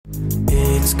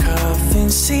It's cuffing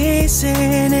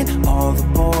season and all the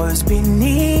boys be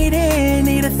need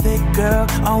a thick girl.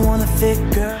 I want a thick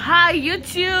girl. Hi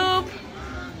YouTube.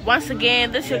 Once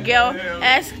again, this your girl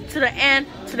S to the N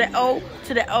to the O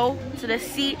to the O to the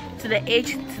C to the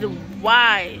H to the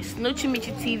Y. Snoochie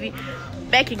Michi TV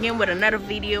back again with another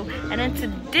video. And then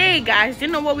today, guys, you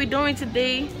know what we're doing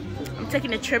today? I'm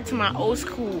taking a trip to my old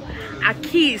school,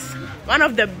 Akis, one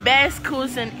of the best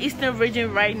schools in Eastern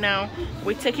Region right now.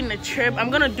 We're taking a trip. I'm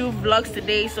gonna do vlogs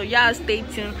today, so y'all stay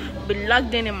tuned. Be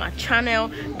logged in my channel.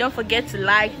 Don't forget to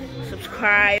like,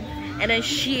 subscribe, and then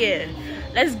share.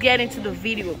 Let's get into the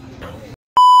video.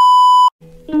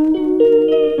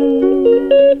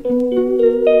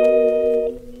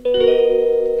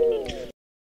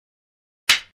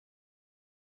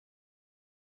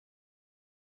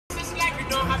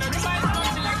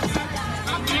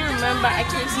 Do you remember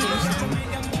Akis?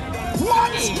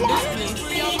 Hey, this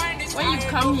place. When you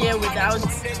come here without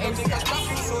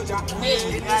hey,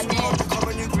 you guys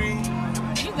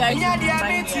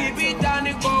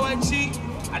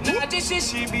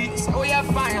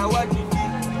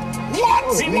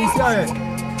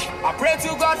I pray to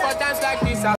God for times like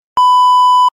this.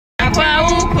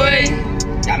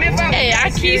 Hey,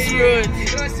 Akis Road.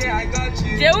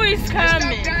 Jehu is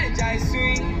coming.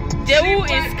 Jehu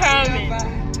is coming.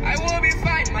 I will be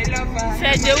fine, my lover.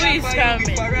 Said Jehu is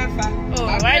coming.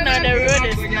 Oh, right now the road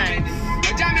is nice.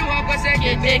 Yeah.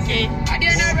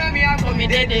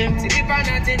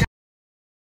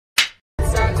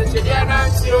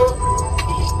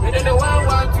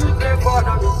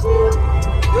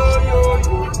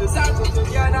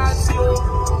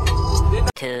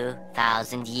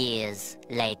 2,000 years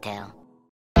later.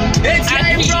 Hey,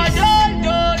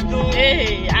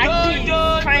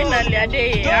 Akis, finally a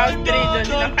day. Hey,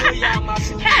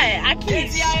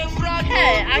 Akis.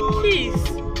 Hey, Akis.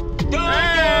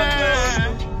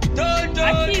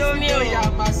 Akis new.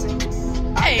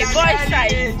 Hey, boy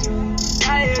side.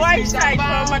 Boy side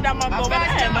for Madame Aboma.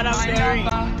 Hey, Madame Dory.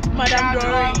 Madame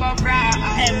Dory.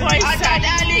 Hey, boy side.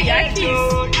 Hey, Akis.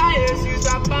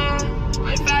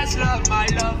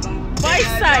 Boy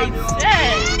side.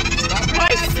 Hey.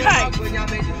 Boy side.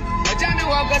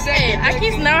 Hey,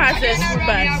 Akis now has a school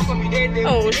bus.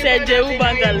 Oh, said Jehu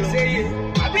Bungalow.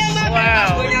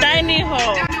 Wow, dining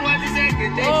hall.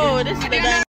 Oh, this is the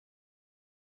dining.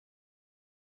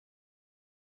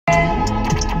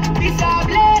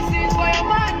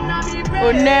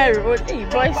 Oh, Nero. Oh, hey,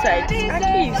 boy side.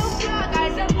 Akis.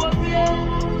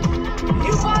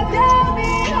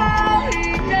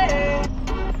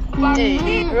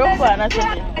 Hey, Rofa, not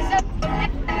okay.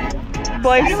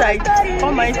 Boy side.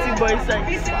 Almighty boy side.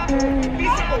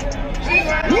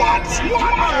 What?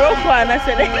 Rofa, not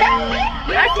okay.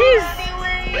 Akis.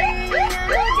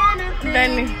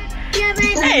 Danny.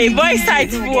 Hey, boy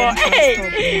side for.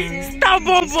 Hey,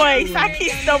 stubborn boys.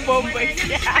 Akis stubborn boys.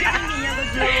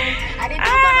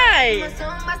 Hi.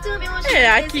 Hey,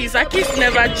 Akis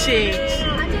never change.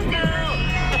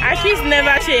 Akis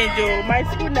never change, oh. My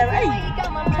school never.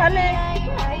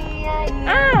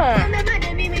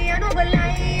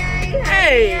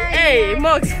 Hey, Hey,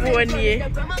 Mox for 1 year.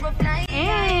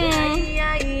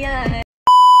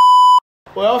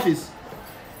 What office?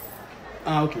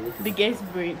 Okay. The guest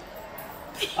brain.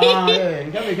 Yeah,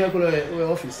 you can be careful with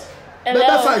office. Hello.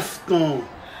 Better size, no.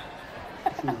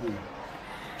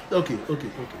 Okay.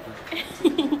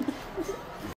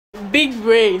 Big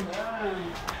brain.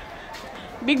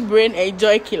 Big brain, a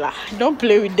joy killer. Don't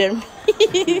play with them.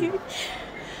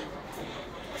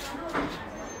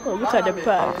 Oh, look at the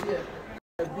park.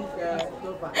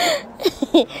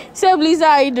 So, Lisa,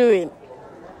 how are you doing?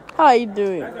 How are you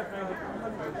doing?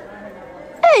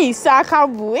 Hey,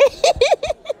 Sakabu.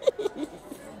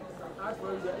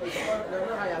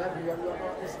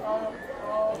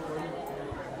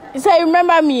 So, you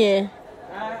remember me? Eh?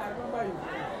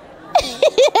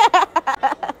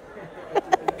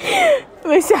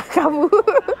 Sakabu.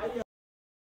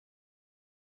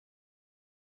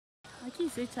 I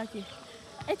can't say Chucky.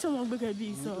 It's a big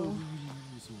baby, so.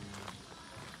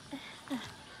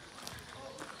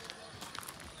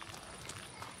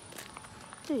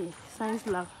 Hey, science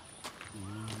lab.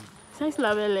 Science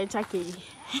lab, let's check it.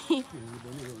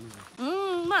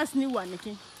 Mass new one,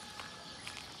 okay?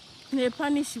 They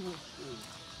punish you.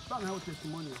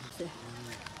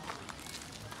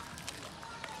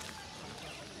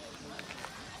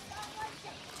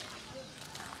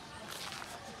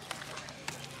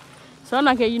 So I'm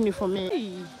not a uniform.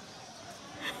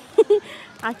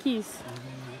 Akis.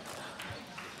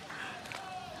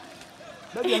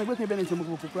 Baby,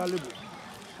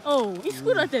 Oh, it's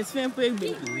good that it's fair.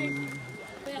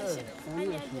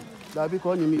 That be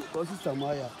calling me, because Sister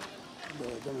Maya.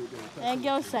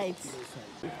 Girl side.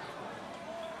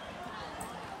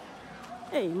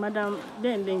 Hey, Madam,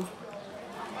 then.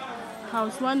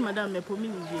 House one, Madam, me put me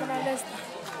in jail.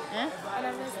 Eh?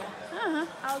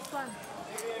 House one.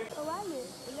 So why you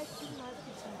electric my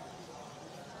kitchen?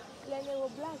 Then they were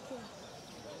black here.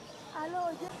 Hello,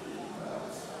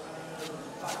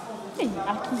 Hey,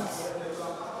 Akis.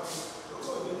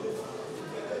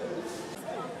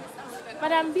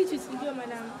 Madam Beach is here,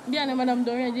 Madam. Yeah, Madam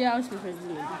Dorian, the house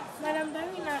president. Madam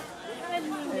Darina, let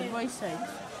me The voice side.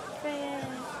 there.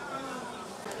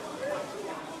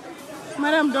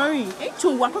 Madam Doreen, hey,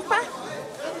 chungwa papa.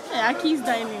 Hey, Akis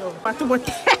dining o.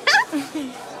 Patubote.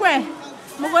 Where?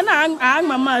 Mo gonna hang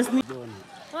mama's ni.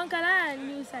 One color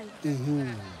new side.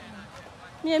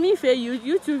 Me fe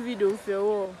YouTube video fe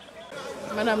o.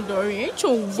 Madam Doreen, hey,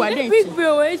 chungwa den. Big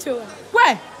bro, wait you.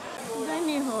 Where?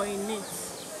 Dining hall in it.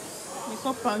 Me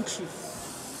call pantry.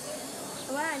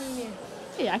 Why are you here?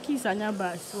 Hey, Akis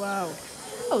anyabas. Wow.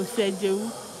 Oh,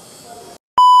 Sejewu.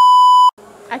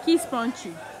 Akis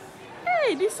pantry.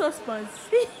 Hey, this saucepan.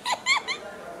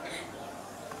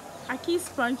 Akis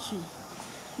pantry.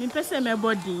 Me person my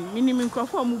body. Me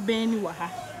crofo mu ben ni wa ha.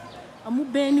 Amu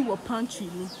ben ni wa pantry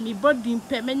ni. Me body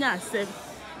pe menya asem.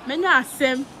 Menya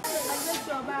asem.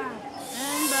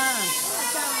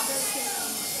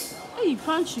 Hey,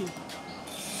 pantry.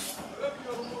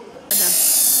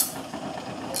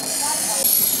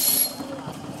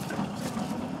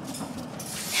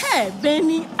 Hey,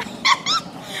 Benny.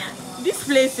 This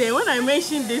place, when I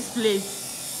mention this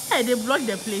place, hey, they block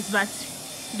the place, but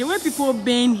the way people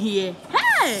been here,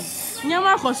 hey,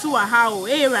 Nyama Kosuwa how,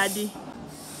 hey, Raddy.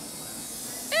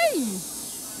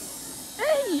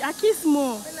 Hey, I kiss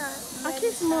more.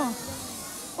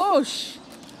 Oh,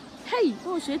 hey,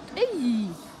 oh, shit, hey,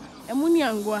 Emuni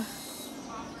Angwa.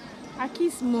 I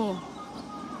kiss more,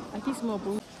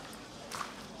 boo.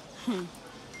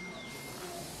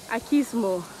 I kiss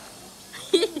more.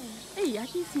 Hey, I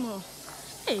kiss more.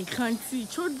 Hey, can't see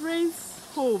children's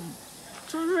home.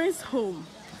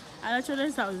 At a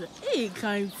children's house. Hey,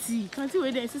 can't see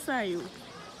where they exercise you.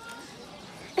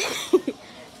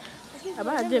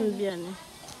 About them, Biane.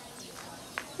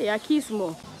 Hey, I kiss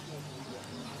more.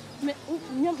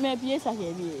 Maybe yes, I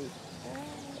can be.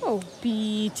 Oh,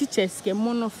 be teachers get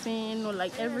monofin or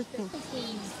like everything.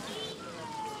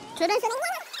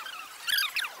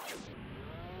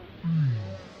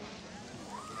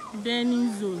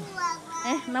 Dining zone.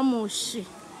 Namoshi.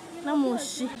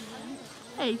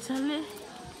 Hey, Charlie.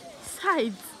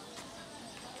 Side.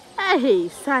 Hey,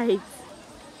 side.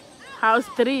 House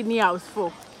 3 near house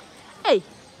 4. Hey.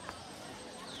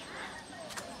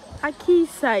 Aki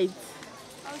side.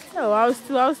 Oh, house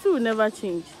 2 will never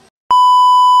change.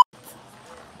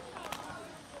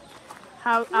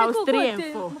 House 3 and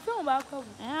 4.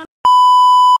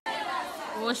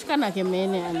 Washka na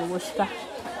kemene and washka.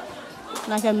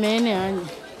 Nakamene and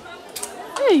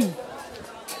hey,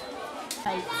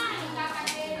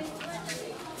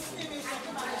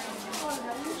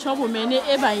 trouble many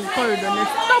ever in corridor.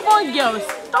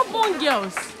 Stubborn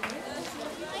girls.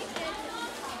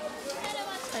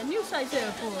 A new site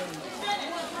here for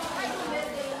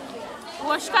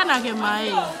wash canage my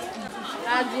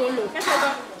agolo.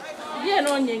 Yeah,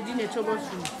 no, you didn't trouble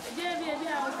soon.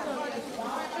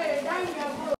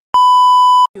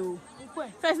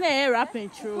 First name rapping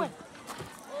true.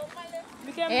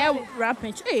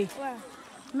 Rapping. Hey.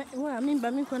 What I mean by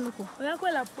me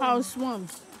house 1.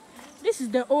 This is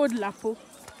the old Lapo.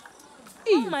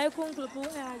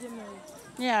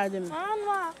 Yeah, them.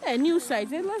 Hey, new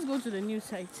site. Let's go to the new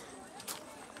site.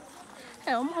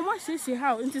 Hey, I want to see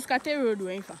how into Scate Road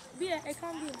way for. Yeah, I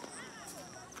can't be.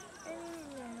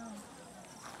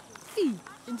 Hey,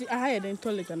 into a higher than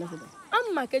toilet and everything.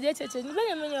 I'm my cadet.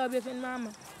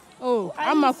 Mama. Oh,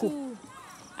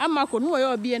 Amako, no,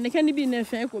 you'll be and can be in a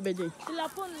fair cobede.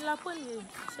 Lapon,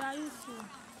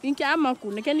 Think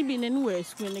Amako, they can be in anywhere,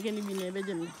 when they can be in a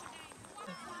bedroom.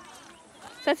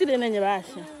 Saturday in your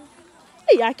ass.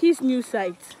 Hey, I kiss new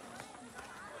site.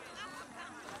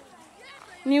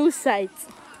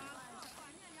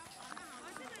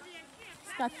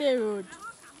 Scate Road.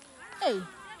 Hey,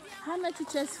 how much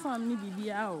teachers family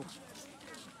be out?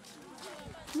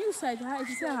 New site,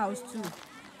 it's a house too.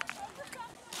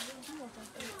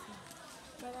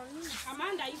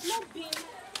 Amanda, you've not been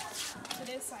to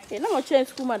this side. Hey, no more change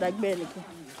school, Madam Belly.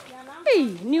 Hey,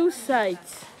 new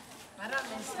site.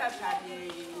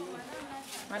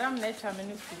 Madam Nature,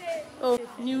 oh,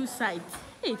 new site.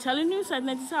 Hey, Charlie, new site,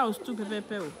 that is house too,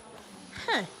 Pepe.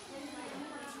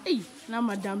 Hey, now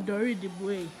Madam Dory the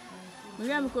boy.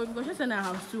 We are because she's in a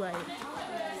house too. I.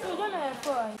 So don't have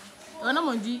boy. I'm not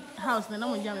on G house, and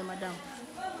I'm on Jammy, madam.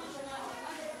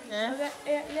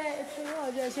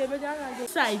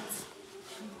 Site.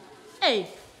 Hey,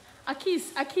 a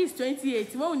kiss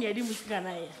 28. More near the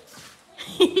Muscana.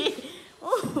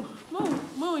 Oh,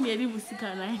 more near the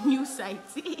Muscana. New site.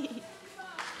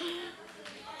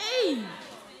 Hey,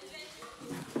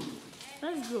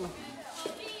 let's go.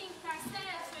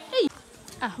 Hey,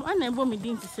 one neighbor me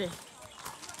didn't say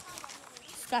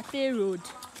Scate Road.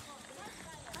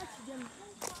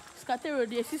 Scate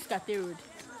Road, yes, it's Scate Road.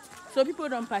 So people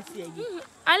don't pass here again.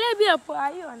 I let be a poor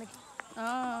on it.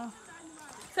 Ah,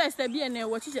 first I be a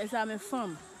watch it as I'm a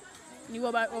farm. You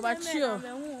over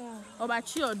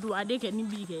chill, do I take any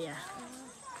big here?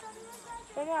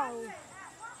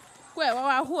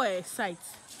 Where site?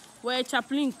 Where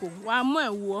Chaplinko, where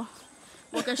more war,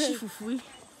 what a shift free.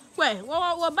 Where,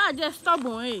 what bad just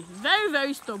stubborn, eh? Very,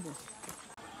 very stubborn.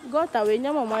 Got away,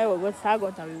 no my what I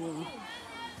got away.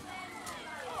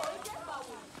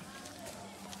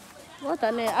 What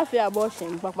an affair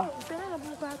abortion, Papa.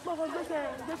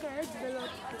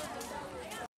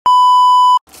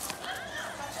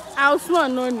 I'll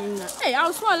swan no Nina. Hey,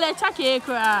 I'll swan let Chucky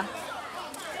cry.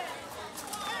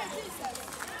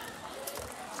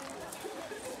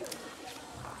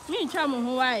 Me chum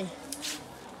Hawaii.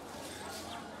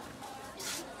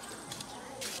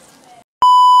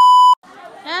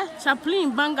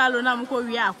 Chaplain Bangalo Namco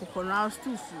Riako, house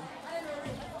too full.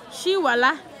 She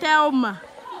wala tell ma.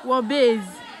 Wobeze,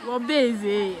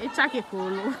 a Chucky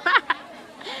Colo.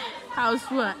 House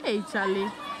one, hey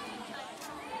Charlie.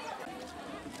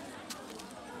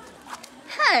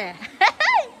 Hey,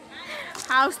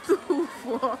 house 2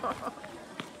 4.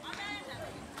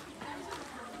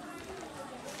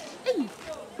 Hey,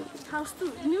 house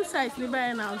 2, new size, we buy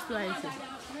an house 2. I say.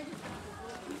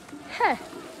 Hey,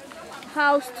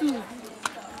 house 2.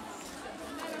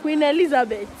 Queen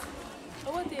Elizabeth.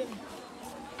 What is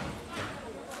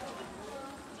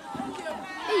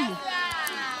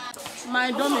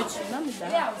my dormitory,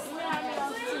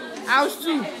 house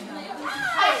 2.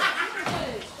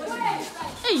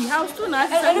 Hey, house 2 now.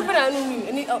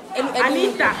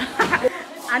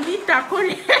 Anita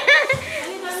coded.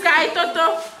 Sky Toto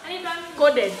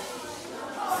coded.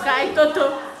 Sky Toto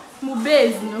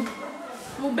Mubez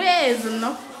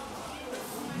no.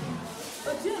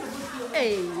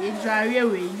 Hey, it's dry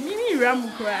away. Mini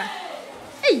Ramukra.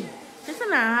 Hey, it's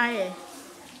an high.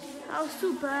 How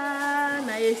super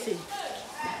nice.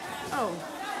 Oh,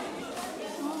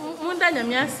 Munda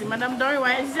Yamiasi, Madame Dory,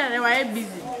 why is that? Why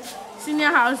busy?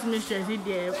 Senior house mistress,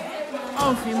 there.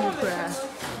 Oh, Fimukra.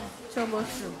 Trouble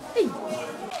shoe. Hey,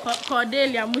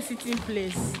 Cordelia, must sit in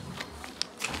place.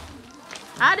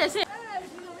 How they say?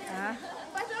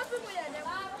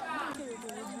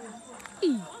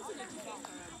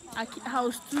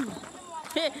 House 2.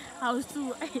 Hey, house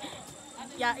 2.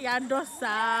 Ya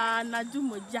dosa na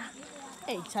jumoja.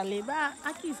 Hey, Chaleba,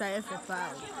 Akisa FFA.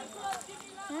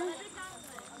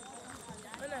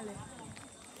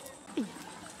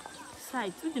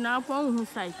 Site, you know, who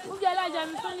site?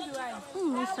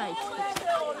 Who site?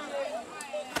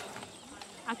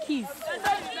 Akis.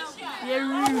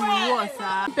 Yeah, was.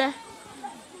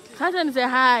 Cousin say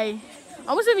hi.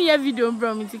 I was in your video,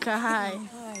 bro. Me take a hi.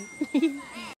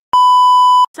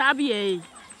 Sabi,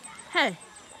 hey.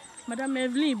 Madam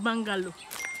Evelyn Bangalo.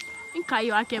 In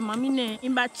Kayo ake mamine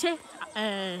imbache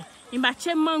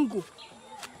mango.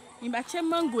 Imbache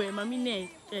mango mamine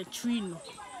tree no.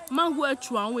 Mango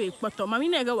chuan we poto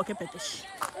mamine ga wake peteshi.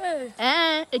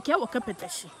 Eke wake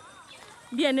peteshi.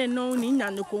 Bien no ni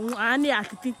nyano ko ani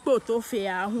akiti poto fe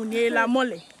ahu ni la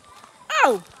mole.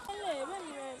 Oh.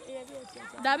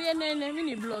 Dabi ene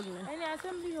mini blog ne. Any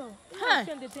assembly ho.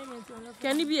 Entertainment.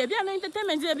 Can it be an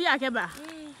entertainment be akeba?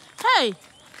 Hey.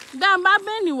 Dan ba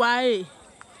beni wae.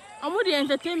 Omo the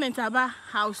entertainment about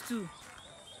house 2.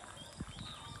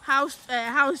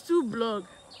 House 2 blog.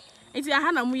 It's a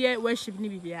hana mu ye worship ni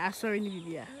bibia, sorry ni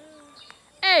bibia.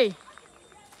 Hey.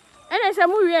 And I say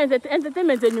mu ye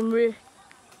entertainment enumre.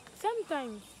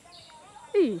 Sometimes.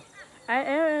 Hey.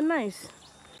 Nice.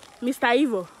 Mr.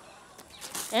 Ivo.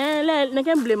 Na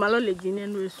can blame malo legend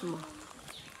and resmo.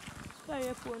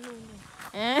 Sorry for no.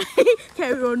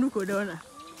 Carry on nuko dona.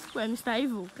 Well, Mr.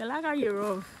 Ivo, Kalaga you're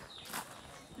off.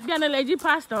 Be an lady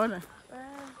pastor on.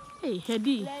 Hey,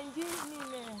 Hedy.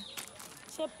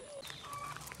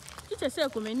 It's a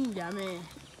circle many damn.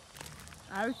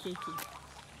 I'll take it.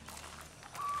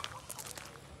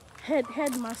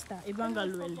 Headmaster,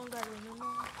 Ibangalo.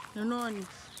 No.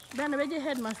 Then a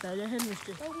headmaster, the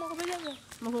headmistress. Madam Lydia,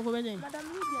 no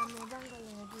Bangalo.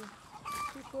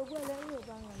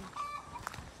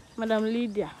 Madam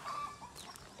Lydia.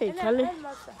 Hey, Charlie.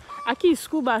 Aki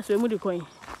school bus we mudi coin.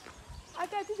 I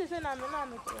can't teach you na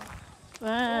me.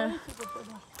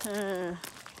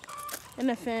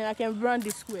 Anything I can brand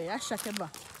this way. I shakeba.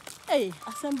 Hey,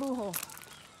 assemble her.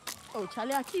 Oh,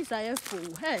 Charlie, Aki is a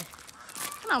full. Hey,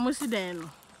 I must see then.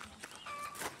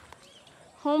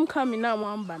 Homecoming now,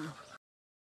 one ban.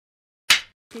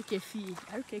 Take a fee.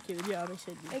 I'll take a video. I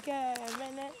said, okay,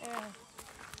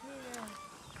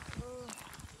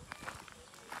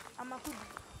 I'm a good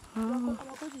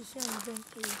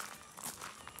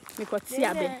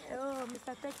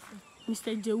Mr. Texan.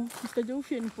 Mr. Joe,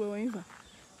 feeling poor over.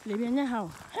 Maybe I know how.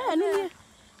 Hey, no,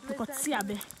 I got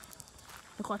Siabe.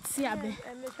 I got Siabe.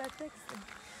 Mr. Texan.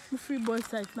 The free boy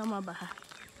side, no more baha.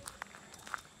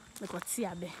 I got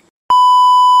Siabe.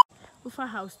 Ufa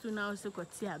house to now, so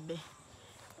got Siabe.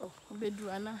 Oh,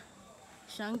 Bedruana,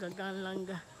 Shanga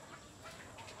Ganlanga.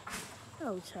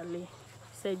 Oh, Charlie,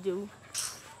 said you.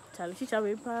 Charlie, she's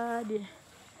a party.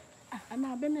 And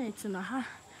I've been at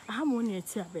I have money at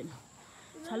Siabe.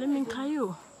 Charlie, me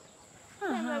Caillou.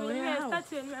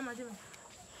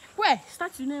 Where?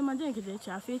 Statue name, I didn't get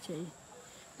a feature.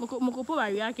 Mokopo,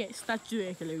 I get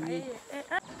statue.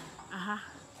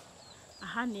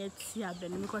 Aha, near Siabe,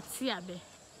 because Siabe.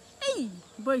 Hey,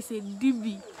 boy said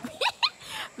DB.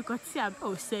 Because Siabe,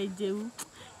 oh, say Joe.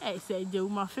 Hey, say Joe,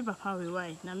 my favorite power.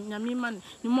 Why? Nami man,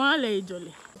 no more lay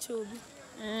jolly.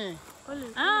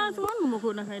 Ah, the one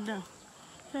Moko Nakada.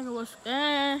 I was,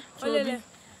 I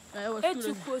was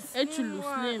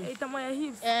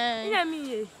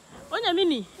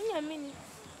slim.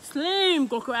 Slim,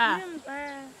 Coco. I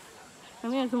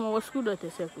mean, I was good at a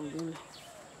second.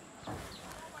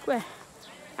 Where?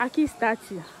 Aki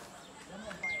statue.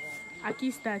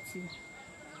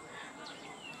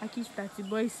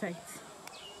 Boy sight.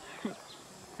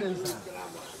 Hey,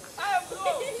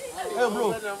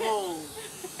 bro.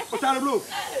 What's that, bro?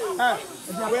 Hey,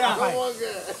 where are you?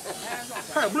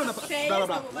 Hey, bro, blah, blah,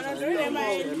 blah.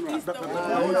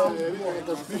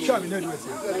 You show me, no,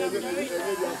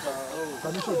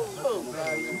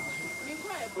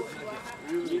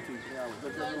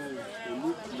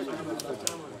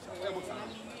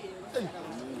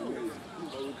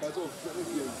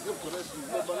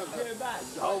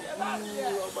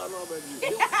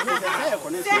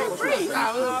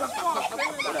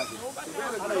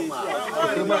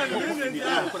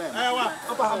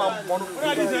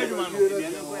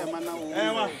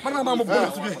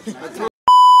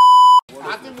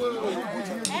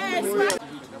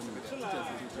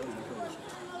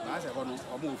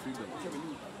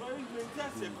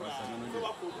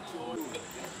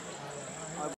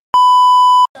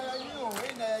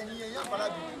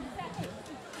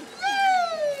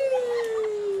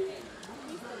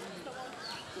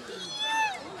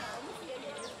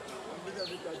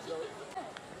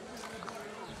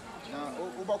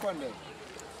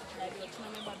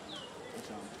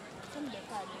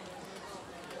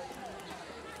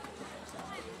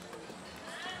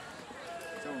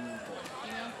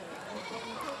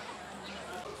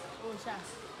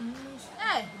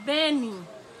 Hey,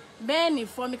 Benny,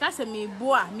 for me, cause me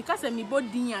boa, me cause me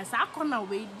bodinya, sa corner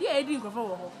way, dear didn't go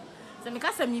for. So me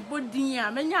cause me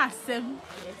bodinya, many seven.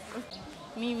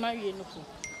 Me marry no.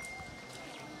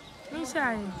 Me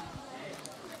shy.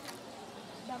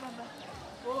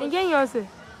 Again, yours.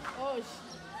 Oh,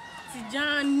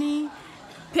 Tijani,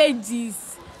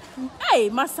 Pages. Hey,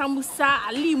 Masamusa,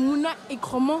 Ali Muna, et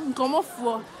comment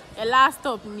for a last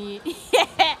stop me.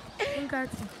 Got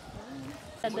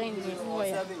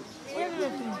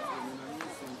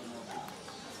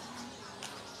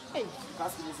Hey,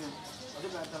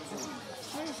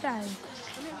 shy.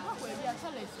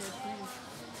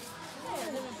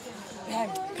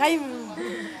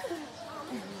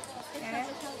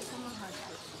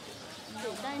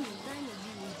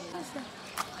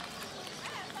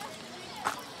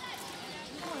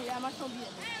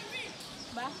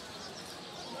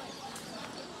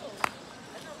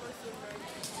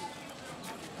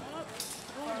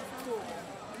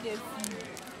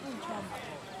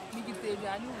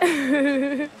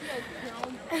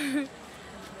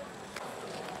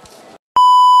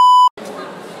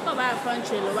 Front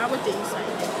trailer, why would you inside?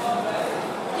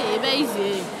 Hey, very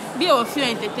easy. Be a few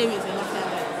entertainment and okay.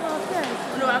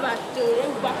 No, about to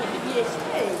back at the beach.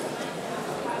 Hey,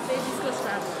 they discuss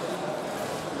travel.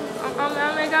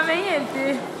 I'm mega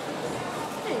mente.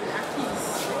 Hey,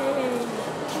 Akis. Hey.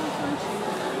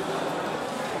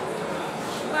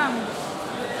 Vamos.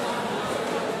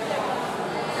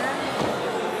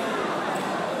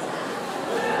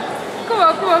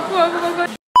 Come.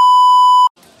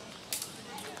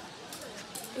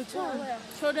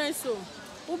 Children's home.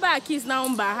 Uba keys now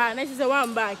umba. Next is a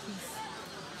one back keys.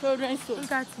 Children so.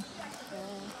 Got it.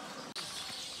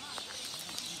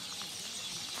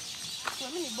 So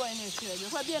many boy in the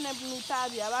field. What be an empty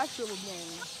tabby? I was sure.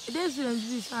 This will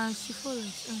be and she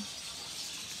follows.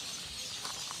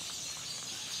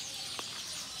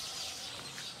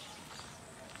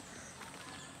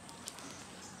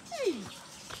 Hey.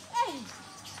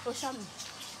 Oh, Shami.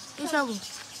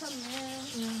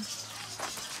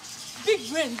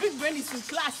 Big brain is in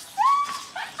class.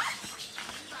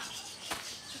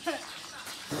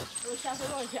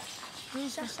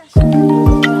 Oh,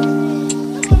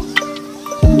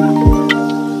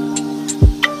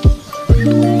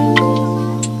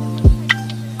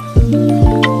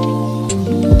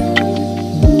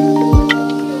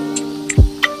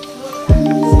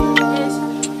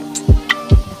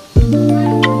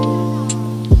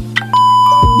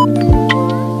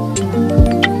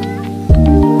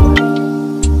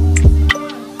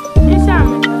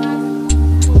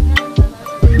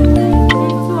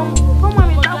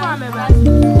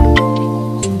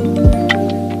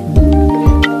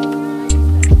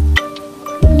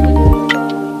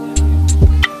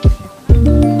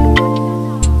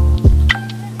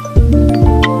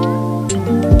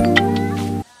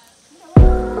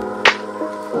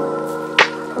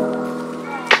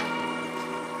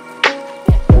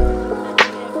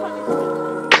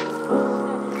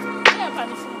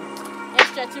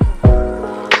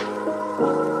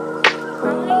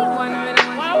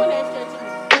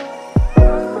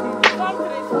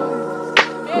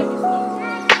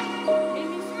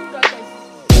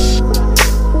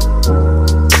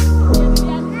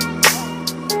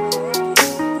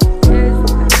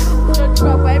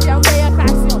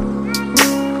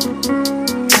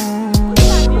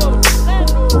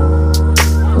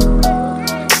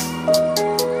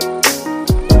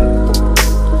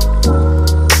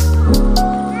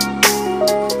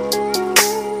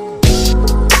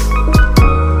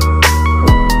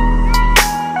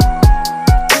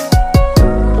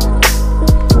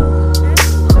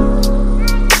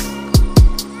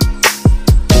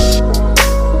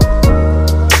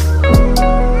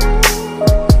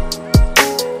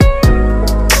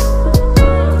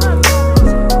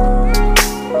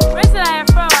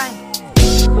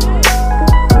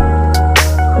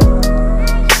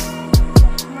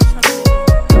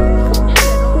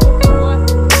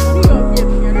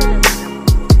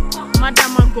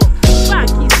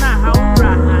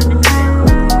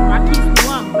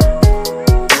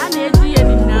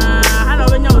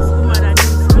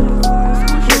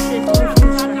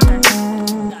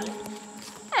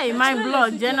 my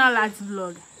blog, general art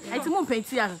blog. I think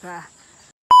paint yanka.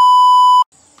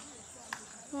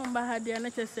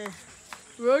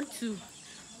 Road to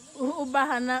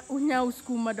Ubahana Unya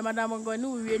school, Madam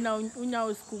Gonu, we now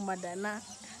Unya school, Madana,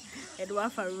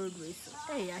 Edwafa road race.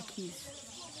 Hey, Akis.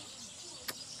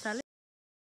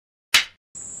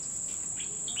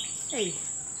 Hey,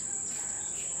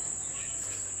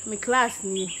 my class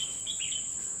ni.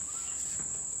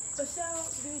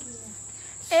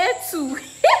 A2.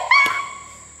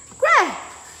 Where?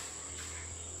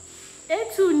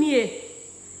 A2 near.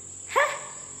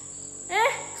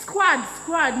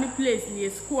 Squad, ni place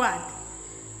near squad.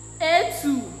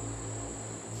 A2.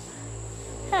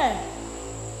 Hey.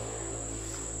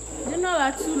 You know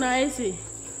that too nice.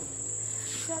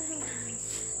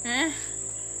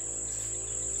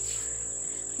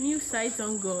 New site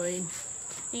ongoing.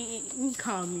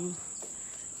 Incoming.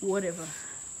 Whatever.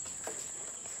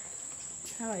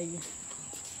 How are you?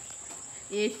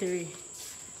 A3.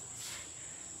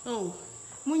 Oh,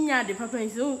 Munya de papa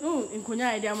is in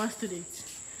Konya idea my student.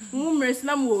 Mumres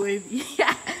na mo baby.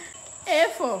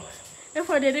 A4.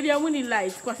 A4 de be a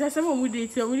light. Cause I some mo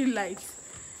date only light.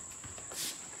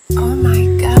 Oh my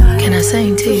god. Can I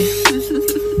sing to you?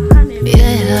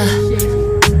 Yeah.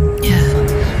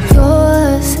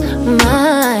 Yours,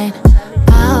 mine,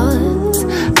 ours.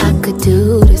 I could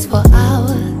do this for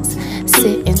hours.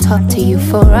 Sit and talk to you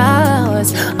for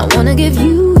hours. I wanna give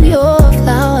you your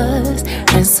flowers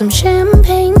and some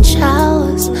champagne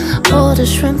showers, all the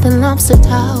shrimp and lobster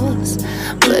towers.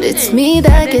 But it's me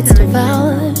that gets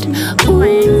devoured.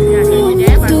 Ooh,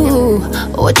 do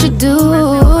what you do.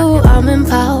 I'm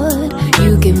empowered.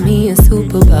 You give me a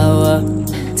superpower.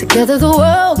 Together the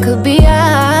world could be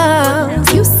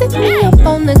ours. You sit me up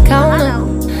on the counter.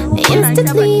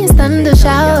 Instantly it's thunder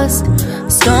showers,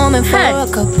 storming for a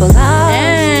couple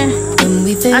hours. When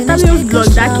we finish I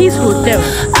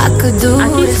could do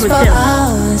this for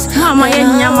hours. Mama,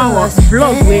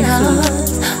 vlog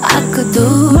I could do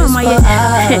this for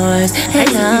hours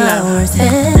and hours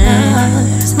and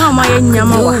hours. Mama,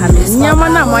 nyama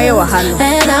na moye wahalo.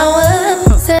 And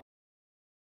hours.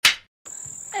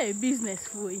 Hey, business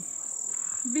boy.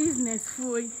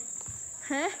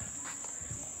 Huh?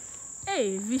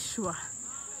 Hey, visual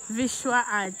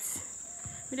arts.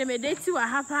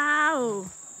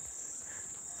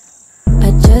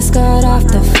 I just got off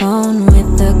the phone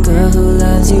with the girl who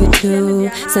loves you too.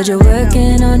 Said you're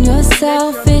working on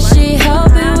yourself. Is she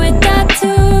helping with that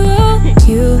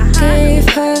too? You gave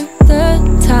her the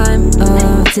time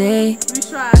of day.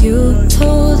 You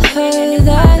told her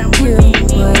that you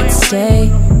would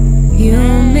stay. You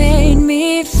made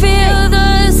me feel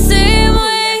the same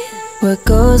way. What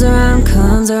goes around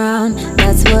comes around.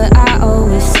 That's what I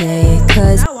always say.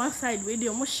 Cause that one side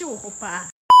video,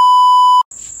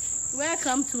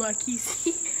 welcome to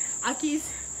Aki's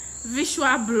visual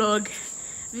arts blog.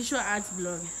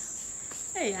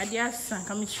 Hey, Adia san,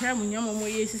 come share with your mama.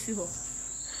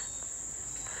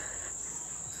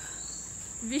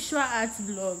 Visual arts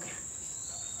blog.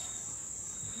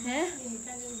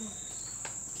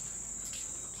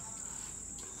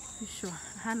 Visual.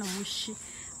 Hana mushi.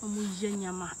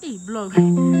 Hey, blog.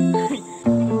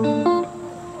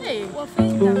 Hey,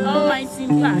 Almighty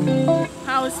Black.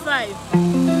 House 5.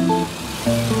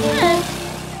 Hey,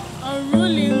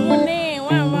 unruly money.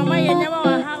 Mama, you never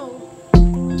want how.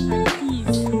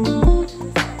 Please.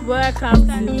 Welcome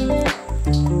to.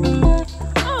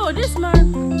 Oh, this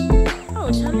man.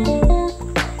 Oh, Charlie.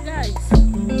 Guys.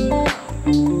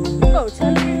 Oh,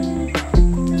 Charlie.